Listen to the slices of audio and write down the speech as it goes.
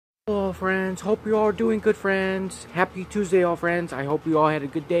friends. Hope you all are doing good, friends. Happy Tuesday, all friends. I hope you all had a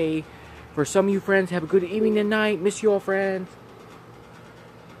good day. For some of you friends, have a good evening and night. Miss you all, friends.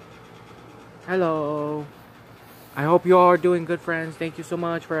 Hello. I hope you all are doing good, friends. Thank you so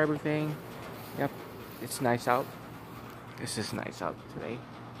much for everything. Yep, it's nice out. This is nice out today.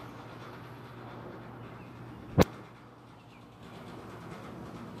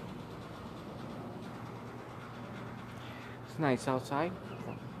 It's nice outside.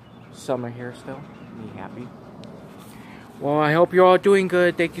 Summer here still. Me happy. Well, I hope you're all doing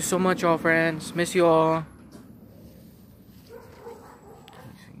good. Thank you so much, all friends. Miss you all.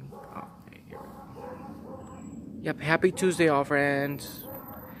 Yep, happy Tuesday, all friends.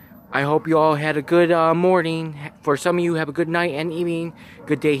 I hope you all had a good morning. For some of you, have a good night and evening.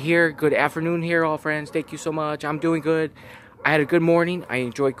 Good day here, good afternoon here, all friends. Thank you so much. I'm doing good. I had a good morning. I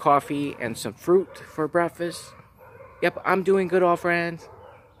enjoyed coffee and some fruit for breakfast. Yep, I'm doing good, all friends.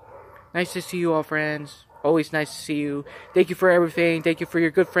 Nice to see you, all friends. Always nice to see you. Thank you for everything. Thank you for your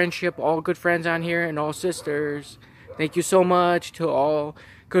good friendship. All good friends on here and all sisters. Thank you so much to all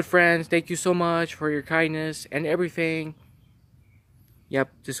good friends. Thank you so much for your kindness and everything.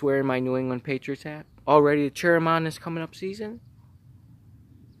 Yep, just wearing my New England Patriots hat. All ready to cheer them on this coming up season.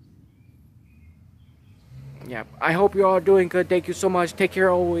 Yep, I hope you're all doing good. Thank you so much. Take care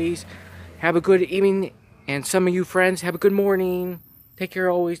always. Have a good evening. And some of you friends, have a good morning. Take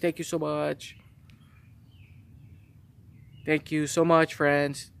care always. Thank you so much. Thank you so much,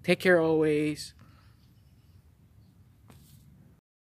 friends. Take care always.